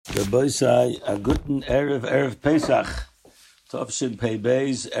Rabbi Say, a guten Erev Pesach, Tovshin Pei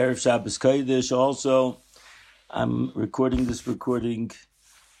Beis, Erev Shabbos Kodesh. Also, I'm recording this recording,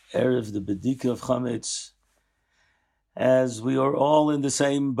 Erev the Bedika of Chametz, as we are all in the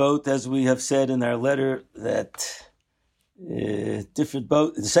same boat, as we have said in our letter, that different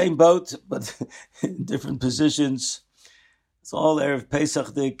boat, the same boat, but in different positions. It's all Erev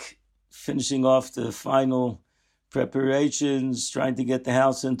Pesach Dik, finishing off the final preparations, trying to get the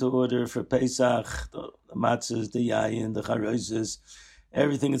house into order for Pesach, the matzahs, the yayin, the charozes,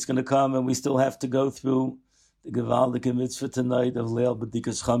 everything is going to come, and we still have to go through the Gevaldik mitzvah tonight of Leil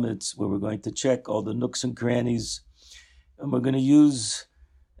B'dikas Chametz, where we're going to check all the nooks and crannies, and we're going to use,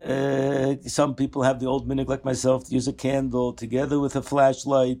 some people have the old minhag like myself, to use a candle together with a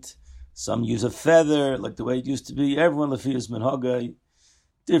flashlight. Some use a feather, like the way it used to be. Everyone lefiyas minhagai,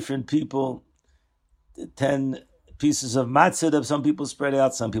 different people. 10 pieces of matzah that some people spread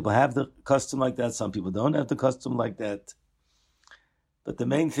out. Some people have the custom like that. Some people don't have the custom like that. But the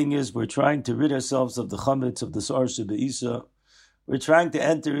main thing is we're trying to rid ourselves of the chametz, of the sar shebeisa. We're trying to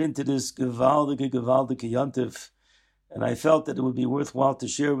enter into this gewaldike yontif. And I felt that it would be worthwhile to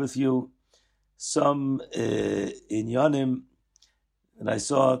share with you some inyanim. And I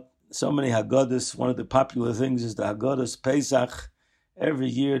saw so many Haggadahs. One of the popular things is the Haggadahs Pesach. Every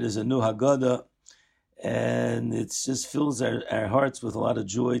year there's a new Haggadah. And it just fills our hearts with a lot of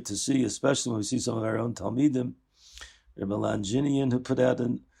joy to see, especially when we see some of our own Talmidim. Rabbi Langinian, who put out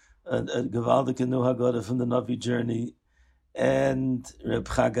a Gevaldik new Haggadah from the Navi journey, and Reb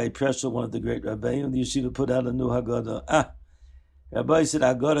Chagai Preschel, one of the great Rabbeim in the yeshiva, put out a new Haggadah. Rabbi said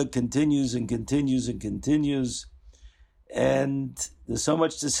Haggadah continues and continues and continues, and there's so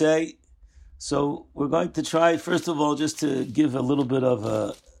much to say. So we're going to try, first of all, just to give a little bit of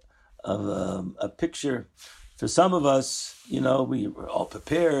a picture. For some of us, we were all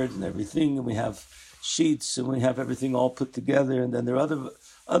prepared and everything, and we have sheets and we have everything all put together. And then there are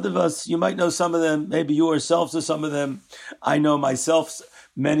other of us, you might know some of them, maybe you yourselves are some of them. I know myself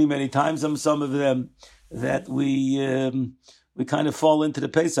many, many times I'm some of them, that we kind of fall into the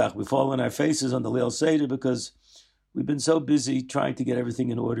Pesach. We fall on our faces on the Leil Seder because we've been so busy trying to get everything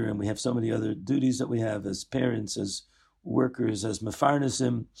in order, and we have so many other duties that we have as parents, as workers, as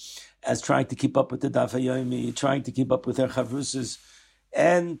mefarnesim, as trying to keep up with the Daf HaYomi, trying to keep up with our chavrusas,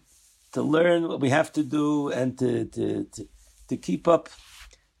 and to learn what we have to do, and to keep up.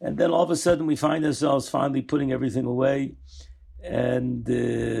 And then all of a sudden we find ourselves finally putting everything away, and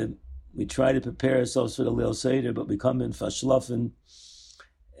we try to prepare ourselves for the Leil Seder, but we come in fashlafen,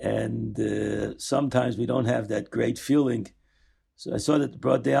 and sometimes we don't have that great feeling. So I saw that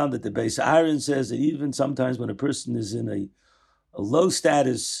brought down that the Beis Aaron says that even sometimes when a person is in a low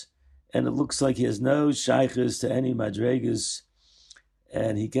status and it looks like he has no shaykhs to any madregas,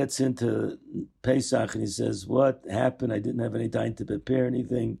 and he gets into Pesach and he says, what happened? I didn't have any time to prepare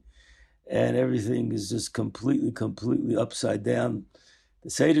anything, and everything is just completely upside down.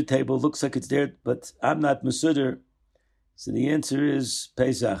 The Seder table looks like it's there, but I'm not Mesuder. So the answer is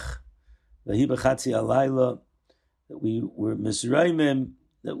Pesach. Vahi b'chatzi alayla, that we were misraimim,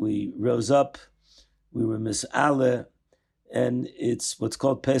 that we rose up, we were mis'aleh, and it's what's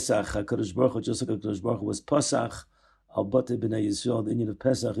called Pesach. HaKadosh Baruch Hu, just like HaKadosh Baruch Hu was Pesach, al batei b'nei Yisrael. The Indian of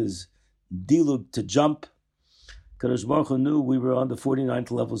Pesach is dilug, to jump. HaKadosh Baruch Hu knew we were on the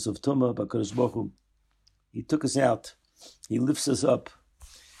 49th levels of Tumah, but HaKadosh Baruch Hu, He took us out. He lifts us up.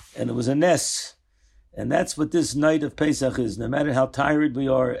 And it was a ness. And that's what this night of Pesach is. No matter how tired we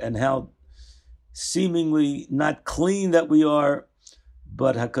are and how seemingly not clean that we are,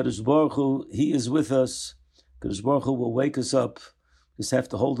 but HaKadosh Baruch Hu, He is with us. HaKadosh Baruch Hu will wake us up. Just have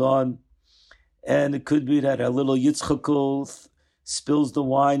to hold on. And it could be that our little Yitzchakul spills the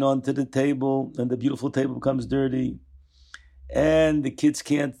wine onto the table and the beautiful table becomes dirty. And the kids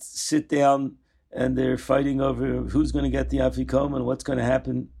can't sit down and they're fighting over who's going to get the Afikom and what's going to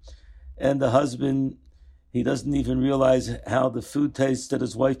happen. And the husband, he doesn't even realize how the food tastes that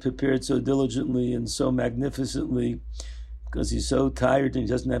his wife prepared so diligently and so magnificently, because he's so tired and he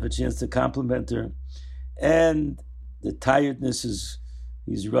doesn't have a chance to compliment her. And the tiredness is,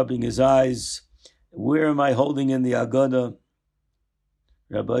 he's rubbing his eyes. Where am I holding in the Haggadah?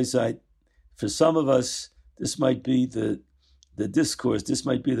 Rabbi said, for some of us, this might be the discourse, this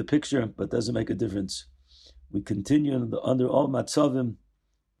might be the picture, but it doesn't make a difference. We continue under all matzavim.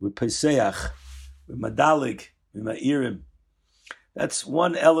 We're Pesach, we're Madalig, we're Ma'irim. That's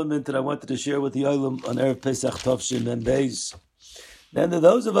one element that I wanted to share with the Olam on Erev Pesach Tovshin and Beis. Then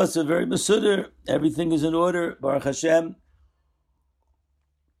those of us who are very Mesuder, everything is in order, Baruch Hashem.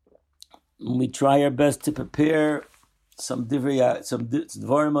 We try our best to prepare some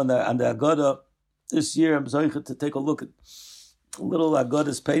dvarim on the Agada. This year, I'm zoichet to take a look at a little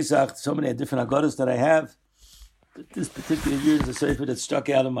Agadas Pesach. So many different Agadas that I have. But this particular year is a sefer that struck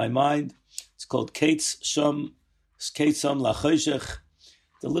out in my mind. It's called Kates Sham Lachoshech.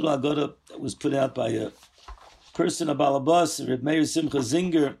 The little Agada that was put out by a person, a Balabas, Reb Meir Simcha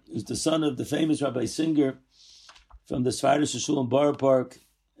Zinger, who's the son of the famous Rabbi Singer from the Sfarish Shul in Borough Park.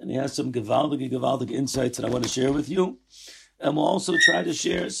 And he has some gewaldige insights that I want to share with you. And we'll also try to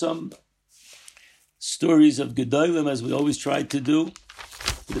share some stories of Gedolim, as we always try to do,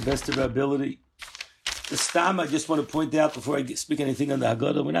 to the best of our ability. The Stam, I just want to point out before I speak anything on the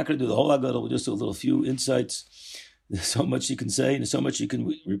Haggadah, we're not going to do the whole Haggadah, we'll just do a little few insights. There's so much you can say, and there's so much you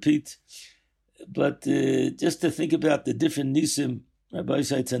can repeat. But just to think about the different Nisim, Rabbi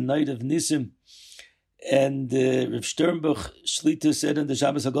said it's a night of Nisim, and Rav Sternbuch Shlita said in the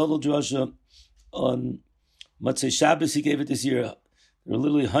Shabbos Haggadah Drasha on Motzei Shabbos, he gave it this year. There were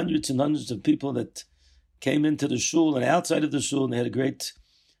literally hundreds and hundreds of people that came into the shul and outside of the shul, and they had a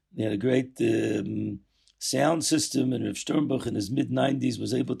great sound system. And Rav Sternbuch in his mid-90s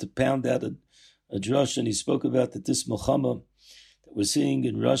was able to pound out a drush, and he spoke about that this Milchama that we're seeing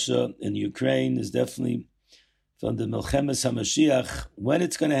in Russia and Ukraine is definitely from the Milchemes HaMashiach. When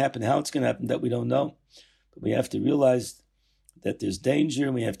it's going to happen, how it's going to happen, that we don't know. But we have to realize that there's danger,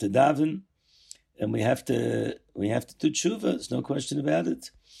 and we have to daven, and we have to do tshuva. There's no question about it.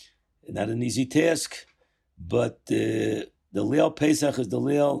 It's not an easy task, but the Leil Pesach is the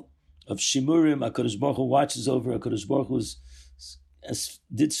Leil of Shimurim. HaKadosh Baruch Hu watches over. HaKadosh Baruch Hu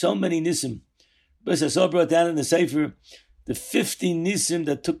did so many nisim. But I saw brought down in the Sefer the 50 nisim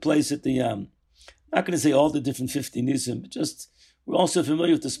that took place at the Yam. I'm not going to say all the different 50 nisim, but just we're also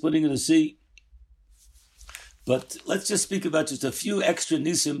familiar with the splitting of the sea. But let's just speak about just a few extra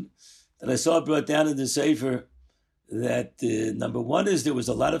nisim that I saw brought down in the Sefer. That number one is there was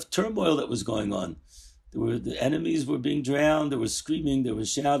a lot of turmoil that was going on. The enemies were being drowned. There was screaming. There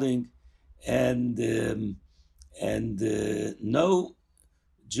was shouting, and no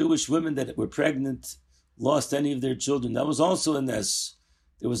Jewish women that were pregnant lost any of their children. That was also a ness.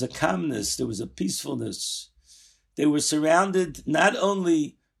 There was a calmness. There was a peacefulness. They were surrounded not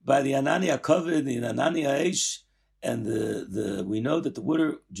only by the Anani HaKavod, the Anani HaEsh, and we know that the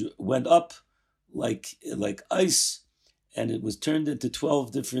water went up like ice, and it was turned into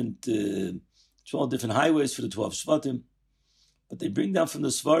 12 different highways for the 12 Shvatim. But they bring down from the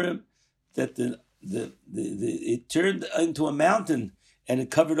Svarim that it turned into a mountain, and it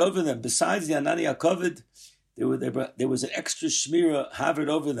covered over them. Besides the Anani HaKavod, there was an extra shmira hovered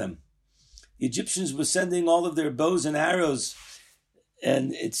over them. The Egyptians were sending all of their bows and arrows,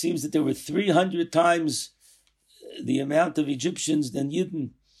 and it seems that there were 300 times the amount of Egyptians than Yidden,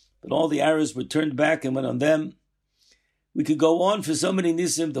 but all the arrows were turned back and went on them. We could go on for so many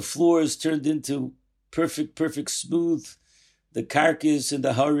nisim. The floors turned into perfect smooth. The carcass and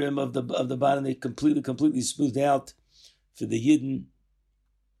the harim of the bottom, they completely smoothed out for the Yidden.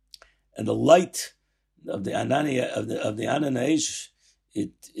 And the light of the Anania of the Ananiah,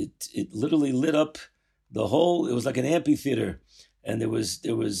 it literally lit up the whole. It was like an amphitheater, and there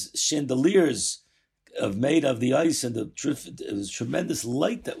was chandeliers made of the ice, and it was tremendous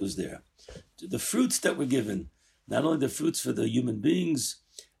light that was there. The fruits that were given, not only the fruits for the human beings,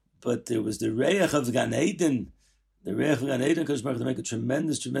 but there was the reich of Gan Eden. The reich of Gan Eden, because to make a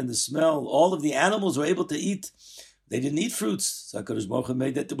tremendous smell. All of the animals were able to eat. They didn't eat fruits. So HaKadosh Baruch Hu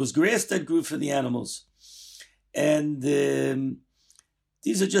made that there was grass that grew for the animals. And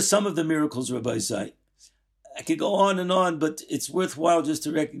these are just some of the miracles, Rabbi Say. I could go on and on, but it's worthwhile just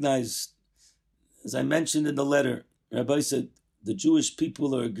to recognize, as I mentioned in the letter, Rabbi said, the Jewish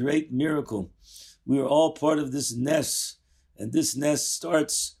people are a great miracle. We are all part of this ness, and this ness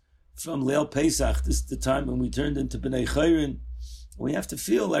starts from Leil Pesach. This is the time when we turned into B'nai Chayrin. We have to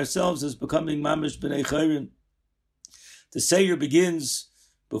feel ourselves as becoming Mamish B'nai Chayrin. The Seder begins.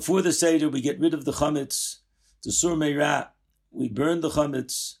 Before the Seder, we get rid of the chametz. The Sur Meirah, we burn the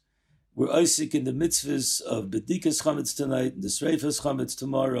chametz. We're Isaac in the mitzvahs of B'dikas chametz tonight, and the Sreifas chametz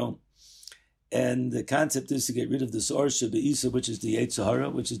tomorrow. And the concept is to get rid of the Sor Shebe'isa, which is the Yetzer Hara,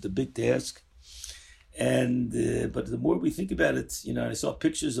 which is the big task. And but the more we think about it, I saw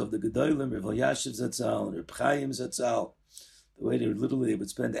pictures of the Gedolim, Rav Yashiv Zatzal, and Reb Chaim Zatzal, the way they would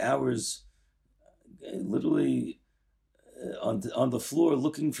spend hours literally on the floor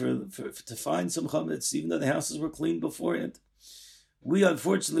looking to find some chametz, even though the houses were clean beforehand. We,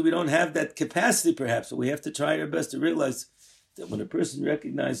 unfortunately, we don't have that capacity, perhaps, but we have to try our best to realize that when a person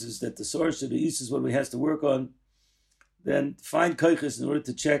recognizes that the source of the East is what we has to work on, then find koiches in order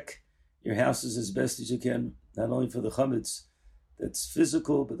to check your houses as best as you can. not only for the chametz that's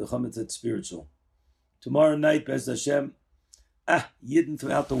physical, but the chametz that's spiritual. Tomorrow night, Bez Hashem, Yidden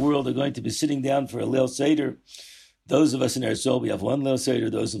throughout the world are going to be sitting down for a Leil Seder. Those of us in Eretz Yisrael, we have one Leil Seder.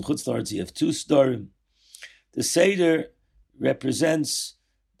 Those in Chutz La'aretz, you have two Sederim. The Seder represents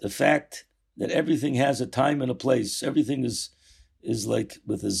the fact that everything has a time and a place. Everything is like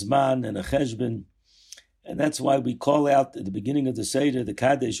with a Zman and a Cheshbon. And that's why we call out at the beginning of the Seder, the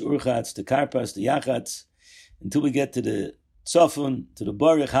Kadesh, Urchatz, the Karpas, the Yachatz, until we get to the Tzofun, to the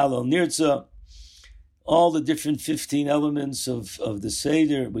Baruch, Halal, Nirtzah, all the different 15 elements of the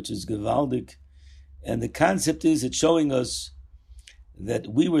Seder, which is Gevaldik. And the concept is it's showing us that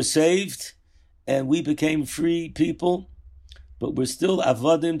we were saved and we became free people, but we're still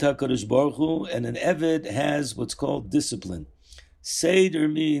Avadim Ta'akadosh Baruch Hu, and an Eved has what's called discipline. Seder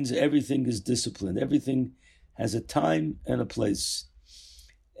means everything is disciplined. Everything has a time and a place.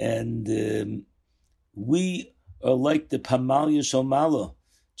 And we are like the Pamalya Shalmala,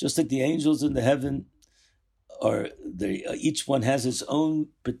 just like the angels in the heaven, each one has its own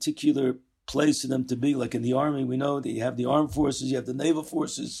particular place for them to be. Like in the army, we know that you have the armed forces, you have the naval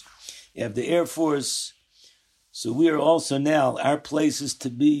forces, you have the air force. So we are also now, our place is to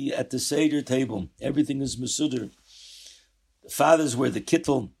be at the Seder table. Everything is Masudr. The fathers wear the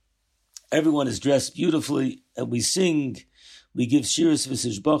kittel. Everyone is dressed beautifully, and we sing. We give shiras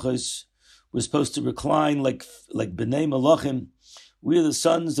v'sishbachos. We're supposed to recline like B'nai Malachim. We're the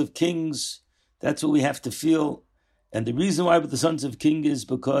sons of kings. That's what we have to feel. And the reason why we're the sons of king is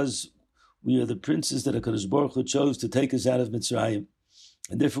because we are the princes that HaKadosh Baruch Hu chose to take us out of Mitzrayim.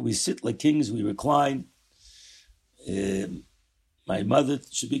 And therefore we sit like kings, we recline. My mother,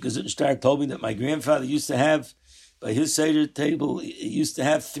 Shabika Zittenstein, told me that my grandfather used to have, by his Seder table, he used to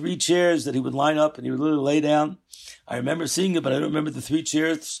have 3 chairs that he would line up and he would literally lay down. I remember seeing it, but I don't remember the 3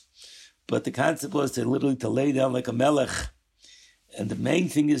 chairs. But the concept was to lay down like a melech. And the main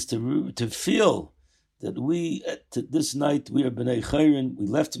thing is to feel that this night we are B'nai Chayrin. We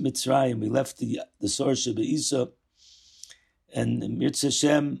left Mitzrayim, we left the Sor Shebe'isa. And Mirz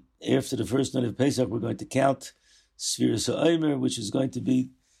Hashem, after the first night of Pesach, we're going to count Sfiras HaOmer, which is going to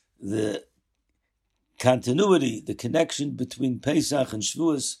be the continuity, the connection between Pesach and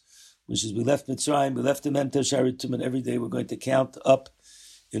Shavuos, which is we left Mitzrayim, we left the Mem Teshar Tum, and every day we're going to count up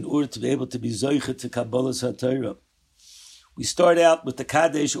in order to be able to be Zoichet to Kabbalas HaTorah. We start out with the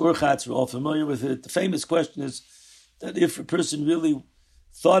Kadesh Urchatz. We're all familiar with it. The famous question is that if a person really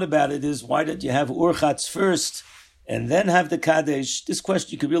thought about it, is why did you have Urchatz first and then have the Kadesh? This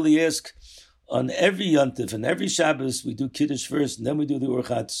question you could really ask on every Yontif and every Shabbos. We do Kiddush first and then we do the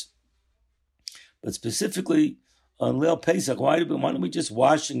Urchatz. But specifically on Leil Pesach, why don't we just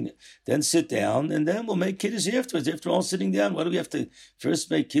wash and then sit down and then we'll make Kiddush afterwards? After all sitting down, why do we have to first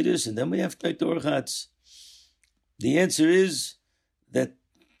make Kiddush and then we have to make the Urchatz? The answer is that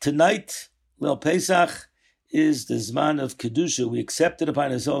tonight, Leil Pesach, is the Zman of Kedusha. We accepted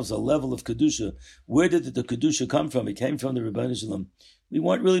upon ourselves a level of Kedusha. Where did the Kedusha come from? It came from the Rebbeinu Shalom. We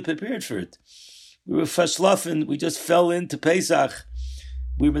weren't really prepared for it. We were fashlafen. We just fell into Pesach.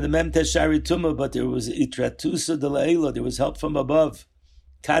 We were the Mem Teshari Tumah, but there was Itratusa de La'ela. There was help from above.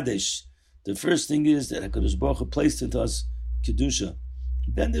 Kadesh. The first thing is that HaKadosh Baruch Hu placed into us Kedusha.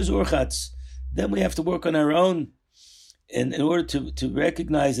 Then there's Urchatz. Then we have to work on our own. And in order to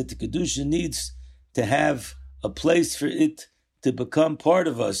recognize that the Kedusha needs to have a place for it to become part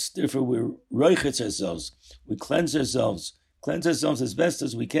of us, therefore we roichetz ourselves, we cleanse ourselves as best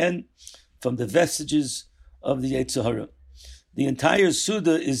as we can from the vestiges of the Yetzer Hara. The entire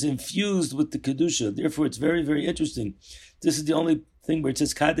Suda is infused with the Kedusha, therefore it's very, very interesting. This is the only thing where it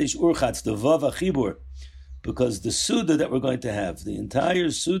says Kadesh Urchatz, the Vav HaChibur, because the Suda that we're going to have, the entire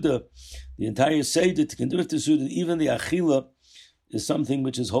Suda, the entire Seder, to conduct the Suda, even the Achila, is something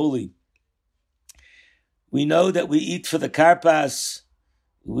which is holy. We know that we eat for the Karpas.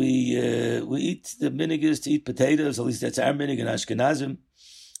 We eat, the minig is to eat potatoes, at least that's our minig in Ashkenazim.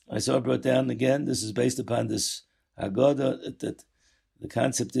 I saw it brought down again. This is based upon this Haggadah, that the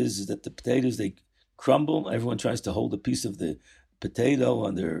concept is that the potatoes, they crumble. Everyone tries to hold a piece of the potato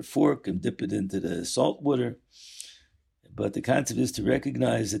on their fork and dip it into the salt water. But the concept is to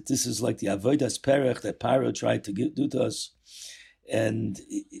recognize that this is like the Avodas Perech that Paro tried to do to us. And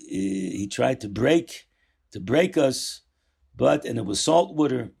he tried to break us, and it was salt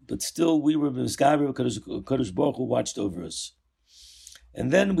water, but still we were Mizgaber, Kadosh Baruch Hu watched over us.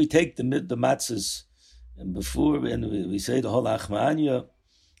 And then we take the matzahs, and we say the whole Achma'anya,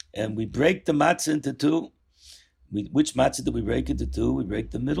 and we break the matzah into 2. Which matzah do we break into 2? We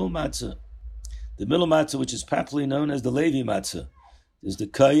break the middle matzah. The middle matzah, which is popularly known as the Levi matzah. There's the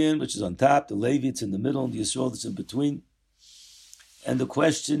Kayin, which is on top, the Levi, it's in the middle, and the Yisrael that's in between. And the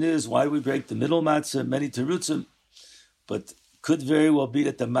question is, why do we break the middle matzah? Many terutzim, but could very well be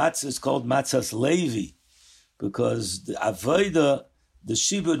that the matzah is called matzahs Levi, because the Avodah, the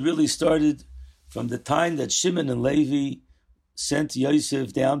Shibud really started from the time that Shimon and Levi sent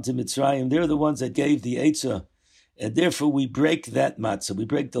Yosef down to Mitzrayim. They're the ones that gave the Eitzah, and therefore we break that matzah. We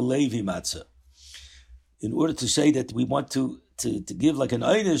break the Levi matzah. In order to say that we want to give like an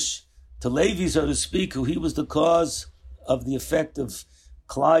einish to Levi, so to speak, who he was the cause of the effect of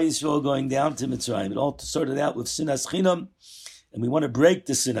Klal Yisrael going down to Mitzrayim. It all started out with Sinas Chinam, and we want to break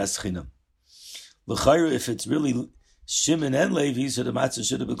the Sinas Chinam. L'chayra, if it's really Shimon and Levi, so the matzah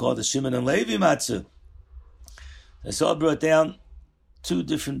should have been called the Shimon and Levi matzah. I saw brought down two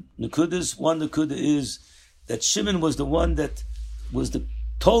different nekudas. One nekuda is that Shimon was the one that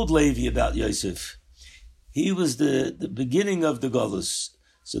told Levi about Yosef. He was the beginning of the Golus.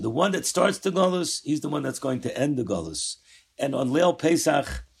 So the one that starts the Golus, he's the one that's going to end the Golus. And on Leil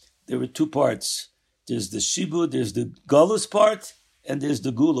Pesach, there were two parts. There's the Shibud, there's the Golus part, and there's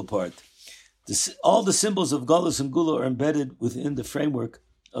the Gula part. All the symbols of Golus and Gula are embedded within the framework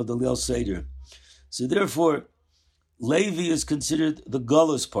of the Leil Seder. So therefore, Levi is considered the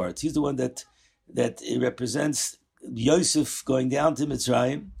Golus part. He's the one that represents Yosef going down to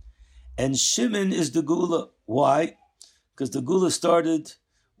Mitzrayim. And Shimon is the Gula. Why? Because the Gula started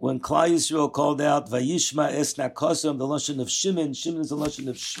when Klal Yisrael called out Vayishma es nakosam, the lashon of Shimon. Shimon is the lashon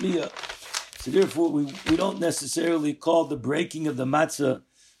of Shmiya. So therefore, we don't necessarily call the breaking of the matzah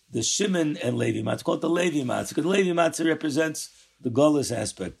the Shimon and Levi matzah. Call it the Levi matzah, because the Levi matzah represents the Golus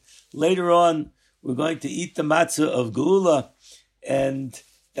aspect. Later on, we're going to eat the matzah of Geula, and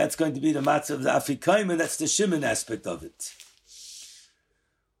that's going to be the matzah of the Afikaim, and that's the Shimon aspect of it.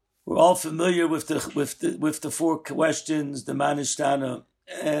 We're all familiar with the four questions, the Manishtana,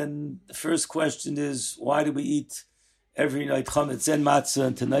 and the first question is, why do we eat every night chametz and matzah,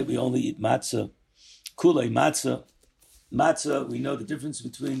 and tonight we only eat matzah? Kulei matzah. Matzah, we know the difference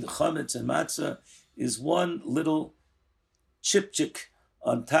between the chametz and matzah is one little chipchik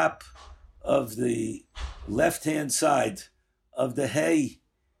on top of the left-hand side of the hay.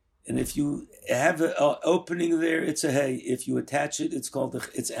 And if you have an opening there, it's a hay. If you attach it, it's called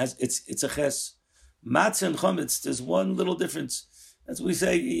it's a ches. Matzah and chametz, there's one little difference. As we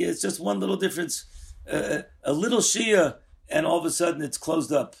say, it's just one little difference. A little shia, and all of a sudden it's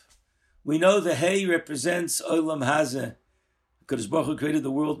closed up. We know the hay represents Olam Hazeh. Kadosh Baruch Hu created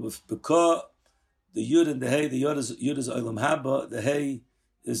the world with Bekah, the Yud and the hay. The Yud is Olam Haba, the hay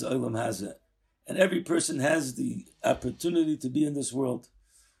is Olam Hazeh. And every person has the opportunity to be in this world.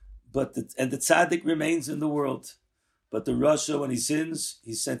 And the tzaddik remains in the world. But the rasha, when he sins,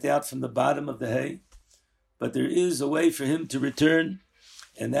 he's sent out from the bottom of the hay. But there is a way for him to return,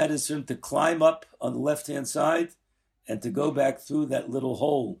 and that is for him to climb up on the left-hand side and to go back through that little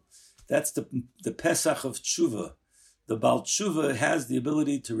hole. That's the Pesach of Tshuva. The Baal Tshuva has the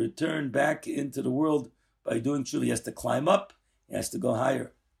ability to return back into the world by doing Tshuva. He has to climb up, he has to go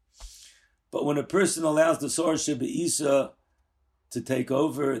higher. But when a person allows the Sor Shebe'isa to take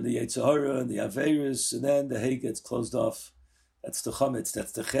over, the Yetzer Hara and the Averis, and then the hay gets closed off, that's the Chametz,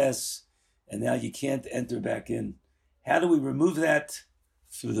 that's the Ches, and now you can't enter back in. How do we remove that?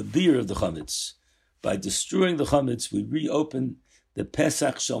 Through the beer of the Chametz. By destroying the Chametz, we reopen the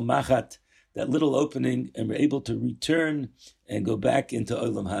Pesach Shel Machat, that little opening, and we're able to return and go back into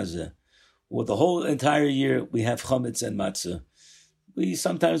Olam Hazeh. Well, the whole entire year, we have Chametz and Matzah.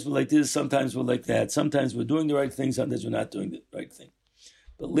 Sometimes we're like this, sometimes we're like that. Sometimes we're doing the right thing, sometimes we're not doing the right thing.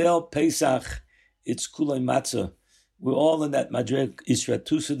 But Leil Pesach, it's Kulei Matzah. We're all in that Madreg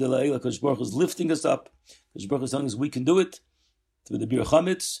Isratusa de La'ila. Kodesh Baruch Hu is lifting us up. Kodesh Baruch Hu is telling us we can do it. Through the Bir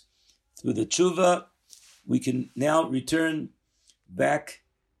Chametz, through the Tshuva, we can now return back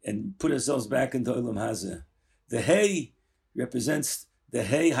and put ourselves back into Olam Hazeh. The Hay represents the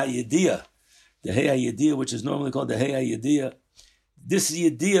Hay HaYediyah. The Hay HaYediyah, which is normally called the Hay HaYediyah. This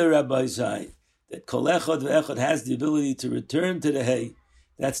Yediyah, Rabbi Zai, that Kol Echad Ve'echad has the ability to return to the Hay.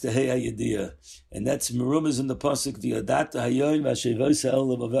 That's the Hey HaYediyah. And that's Merumahs in the Pasuk, V'yadata hayoyim v'ashevosa el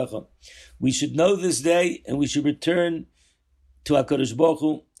levavecha. We should know this day, and we should return to HaKadosh Baruch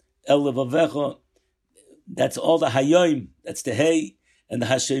Hu, el levavecha. That's all the hayoyim, that's the Hey, and the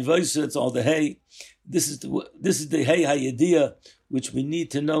hashevosa, it's all the Hey. This is the Hey HaYediyah, which we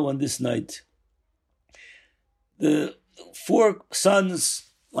need to know on this night. The four sons,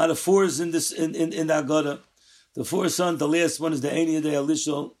 a lot of fours in this in the Haggadah. The four sons, the last one is the Eini Yedei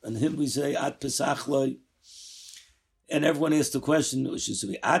Alishol, and him we say At Pesachloi. And everyone asks the question, should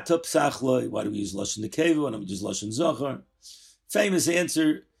it be At Pesachloi? Why do we use Lashon Nekeva? Why don't we use Lashon Zachar? famous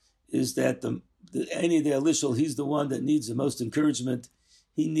answer is that the Eini de Elishal, he's the one that needs the most encouragement.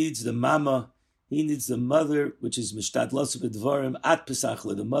 He needs the mama. He needs the mother, which is Mishtadlasu B'Dvarim at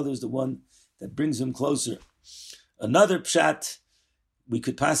Pesachla. The mother is the one that brings him closer. Another pshat we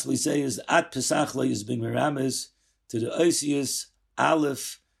could possibly say is at Pesachla is being merames to the Oisius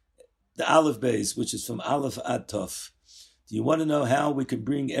Aleph, the Aleph base, which is from Aleph ad Tov. Do you want to know how we can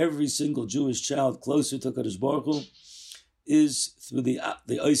bring every single Jewish child closer to Kadosh Baruch Hu? Is through the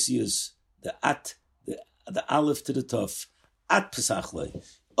Oisius, the Aleph to the Tov, at Pesachle.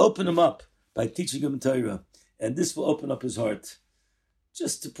 Open him up by teaching him Torah, and this will open up his heart.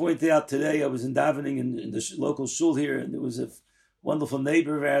 Just to point out, today I was in davening in the local shul here, and there was a wonderful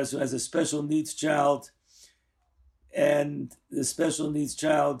neighbor of ours who has a special needs child, and the special needs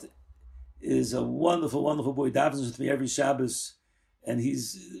child is a wonderful, wonderful boy. Davens with me every Shabbos, and he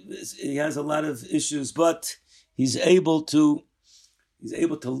has a lot of issues, but he's able to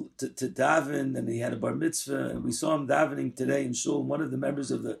daven, and he had a bar mitzvah, and we saw him davening today in shul. One of the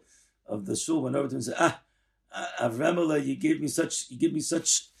members of the shul went over to him and said, Avremela, you give me such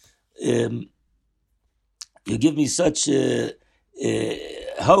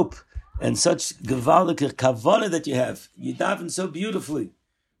hope and such gewaltige kavana that you have. You daven so beautifully.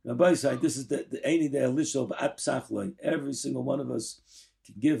 Rabbi said, this is the Eini de Elishal at Pesachloi. Every single one of us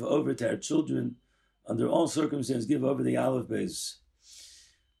can give over to our children under all circumstances. Give over the Aleph base.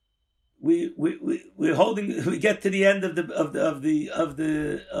 We're holding. We get to the end of the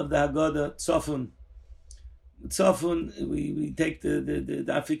Haggadah Tzafun. Tzafun. We take the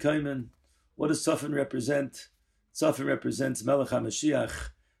Afikomen. What does Tzafun represent? Tzafun represents Melech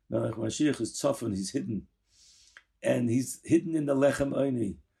HaMashiach. Melech HaMashiach is Tzafun. He's hidden, and he's hidden in the Lechem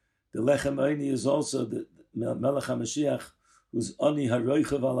Oini. The Lechem Oini is also the Melech HaMashiach, who's Oni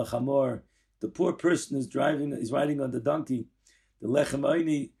Haroichav Al Chamor. The poor person is riding on the donkey. The Lechem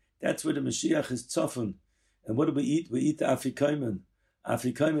Oini. That's where the Mashiach is Tzafun. And what do we eat? We eat the Afikomen.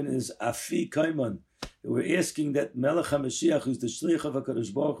 Afikomen is Afikomen. We're asking that Melech HaMashiach, who's the Shliach of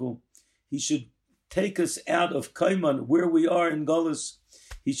HaKadosh Baruch Hu, he should take us out of Kaiman, where we are in Golus.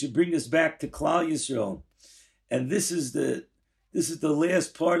 He should bring us back to Klal Yisrael. And this is the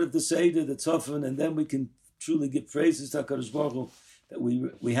last part of the Seder, the Tzafun, and then we can truly give praises to HaKadosh Baruch Hu, that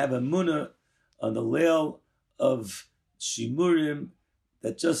we have a munah on the Leil of Shimurim,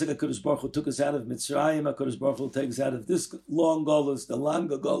 that just like HaKadosh Baruch Hu took us out of Mitzrayim, HaKadosh Baruch Hu takes us out of this long Golus, the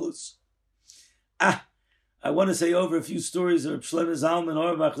Langa Golus. I want to say over a few stories of Shlomo Zalman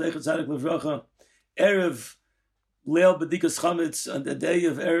Auerbach, Zecher Tzadik Livracha, Erev Leil B'dikas Chametz, on the day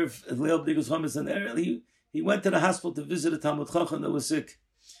of Erev Leil B'dikas Chametz, and he went to the hospital to visit a Talmud Chacham that was sick.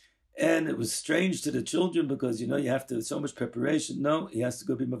 And it was strange to the children because, you have to, so much preparation. No, he has to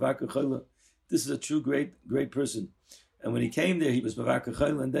go be Mavakar Chayla. This is a true great person. And when he came there, he was Mavakar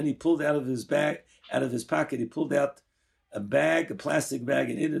Chayla, and then he pulled out of his pocket, he pulled out a plastic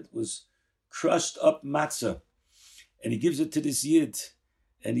bag, and in it was crushed up matzah. And he gives it to this Yid.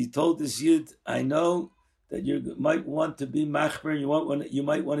 And he told this Yid, I know that you might want to be machmer, you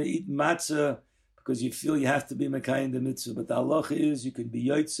might want to eat matzah because you feel you have to be mekayim the mitzvah. But the halacha is you can be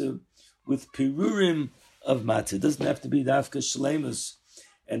yotze with pirurim of matzah. It doesn't have to be dafka shleimus.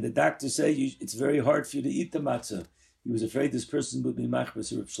 And the doctors say it's very hard for you to eat the matzah. He was afraid this person would be machmer.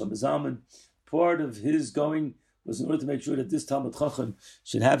 So Rav Shlomo Zalman, part of his going was in order to make sure that this Talmud Chacham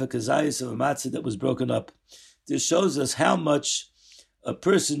should have a kazayas of a matzah that was broken up. This shows us how much a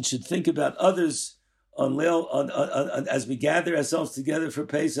person should think about others on as we gather ourselves together for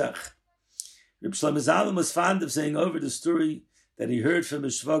Pesach. Reb Shlomo Zalman was fond of saying over the story that he heard from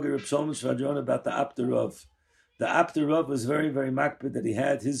his shvager Reb Shlomo Shvadron about the Apter. The Apter was very, very makpid that he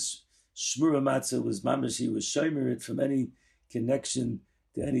had his shmura matzah was mamash. He was shomer it from any connection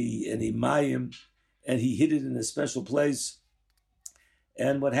to any mayim, and he hid it in a special place.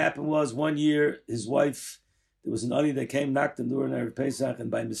 And what happened was, one year his wife, there was an ani that came, knocked on the door in Erev Pesach,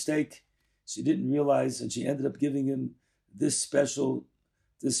 and by mistake she didn't realize, and she ended up giving him this special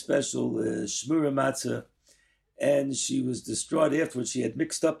shmura matzah, and she was distraught afterwards. She had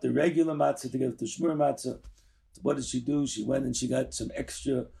mixed up the regular matzah together with the shmura matzah. What did she do? She went and she got some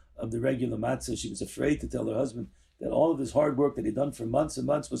extra of the regular matzah. She was afraid to tell her husband that all of his hard work that he'd done for months and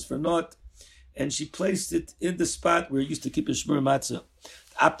months was for naught, and she placed it in the spot where he used to keep his shmura matzah.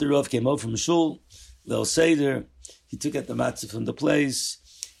 After Rav came over from shul, Leil Seder, he took out the matzah from the place,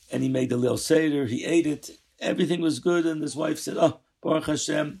 and he made the Leil Seder. He ate it. Everything was good, and his wife said, "Oh, Baruch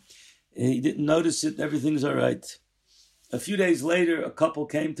Hashem." He didn't notice it. Everything's all right. A few days later, a couple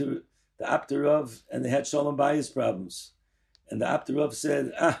came to the Apter Rav, and they had Shalom Bayis problems. And the Apter Rav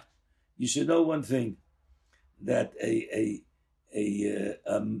said, you should know one thing, that a a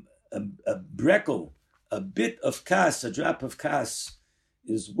brekel, a bit of kas, a drop of kas,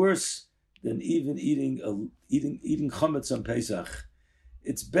 is worse than even eating chametz on Pesach.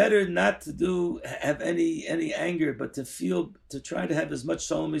 It's better not to have any anger, but to try to have as much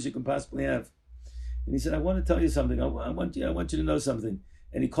shalom as you can possibly have. And he said, I want to tell you something. I want you to know something.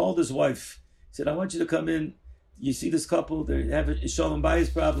 And he called his wife. He said, I want you to come in. You see this couple, they have shalom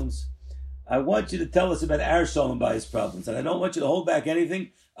bayis problems. I want you to tell us about our shalom bayis problems. And I don't want you to hold back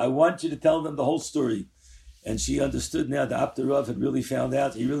anything. I want you to tell them the whole story. And she understood now the Abder Rav had really found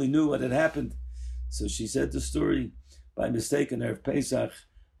out. He really knew what had happened. So she said the story. By mistake on Erev Pesach,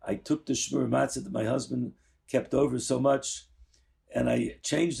 I took the shmur matzah that my husband kept over so much, and I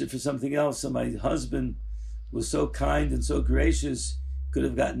changed it for something else. And my husband was so kind and so gracious, could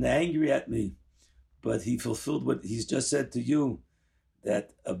have gotten angry at me, but he fulfilled what he's just said to you,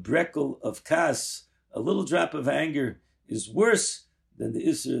 that a brekel of kas, a little drop of anger, is worse than the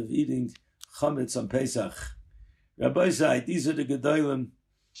issur of eating chametz on Pesach. Rabbi Zai, these are the Gedolim,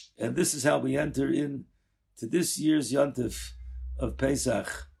 and this is how we enter in to this year's Yontif of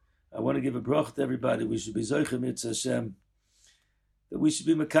Pesach. I want to give a brach to everybody. We should be Zoicha Mitzvah Hashem, that we should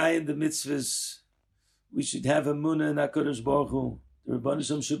be Mekayim the mitzvahs. We should have Emunah in HaKadosh Baruch Hu. The Rebbeinu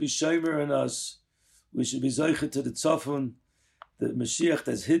Shem should be Shomer in us. We should be Zoicha to the Tzafon, the Mashiach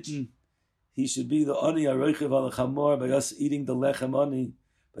that's hidden. He should be the Ani Aroichev al Chamor, by us eating the Lechem Ani,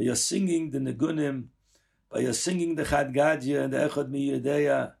 by us singing the Negunim, by us singing the Chad Gadya and the Echad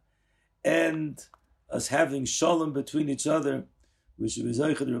Miyadeya, and us having shalom between each other. We should be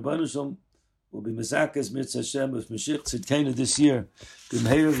Zoicha, the Rebbeinu Shem will be Mezakas Mitzvah Hashem with Mashiach Tzidkenu this year.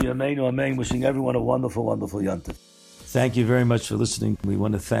 B'mheirav Yameinu Amen. Wishing everyone a wonderful, wonderful Yontif. Thank you very much for listening. We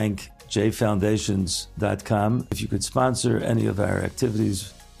want to thank jfoundations.com. If you could sponsor any of our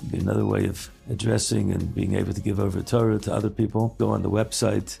activities, it'd be another way of addressing and being able to give over Torah to other people. Go on the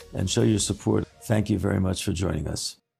website and show your support. Thank you very much for joining us.